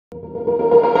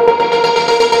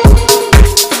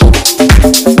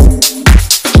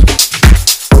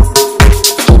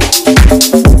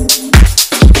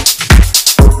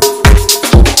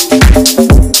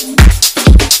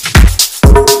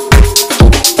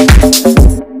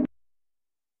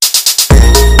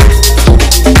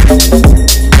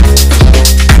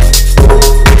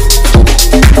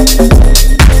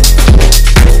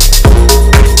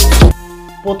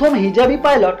Hijabi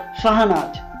pilot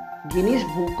Shahnaz. Guinness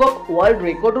book of world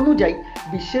record অনুযায়ী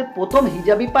বিশ্বের প্রথম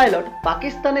হিজাবি পাইলট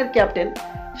পাকিস্তানের ক্যাপ্টেন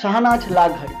শাহনাজ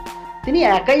লাঘারি। তিনি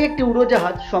একাই একটি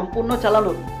উড়োজাহাজ সম্পূর্ণ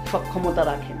চালানোর সক্ষমতা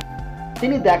রাখেন।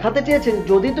 তিনি দেখাতে চেয়েছেন,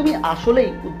 যদি তুমি আসলেই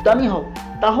উদ্যমী হও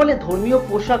তাহলে ধর্মীয়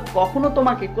পোশাক কখনো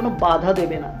তোমাকে কোনো বাধা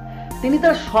দেবে না। তিনি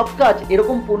তার সব কাজ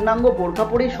এরকম পূর্ণাঙ্গ বোরখা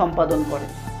পরেই সম্পাদন করেন।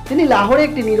 তিনি লাহোরে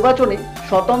একটি নির্বাচনে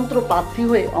স্বতন্ত্র প্রার্থী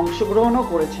হয়ে অংশগ্রহণও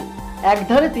করেছেন।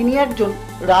 একধারে তিনি একজন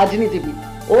রাজনীতিবিদ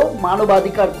ও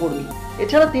মানবাধিকার কর্মী।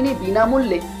 এছাড়া তিনি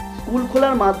বিনামূল্যে স্কুল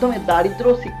খোলার মাধ্যমে দারিদ্র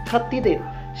শিক্ষার্থীদের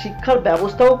শিক্ষার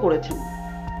ব্যবস্থাও করেছেন।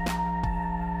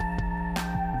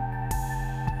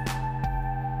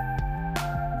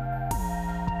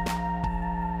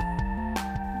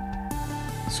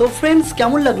 সো ফ্রেন্ডস,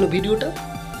 কেমন লাগলো ভিডিওটা?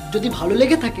 যদি ভালো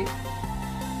লেগে থাকে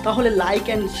তাহলে লাইক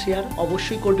অ্যান্ড শেয়ার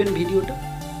অবশ্যই করবেন ভিডিওটা।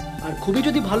 আর খুবই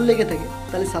যদি ভালো লেগে থাকে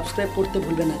তাহলে সাবস্ক্রাইব করতে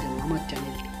ভুলবেন না যেন আমার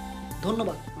চ্যানেলটি।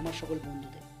 ধন্যবাদ আমার সকল বন্ধু।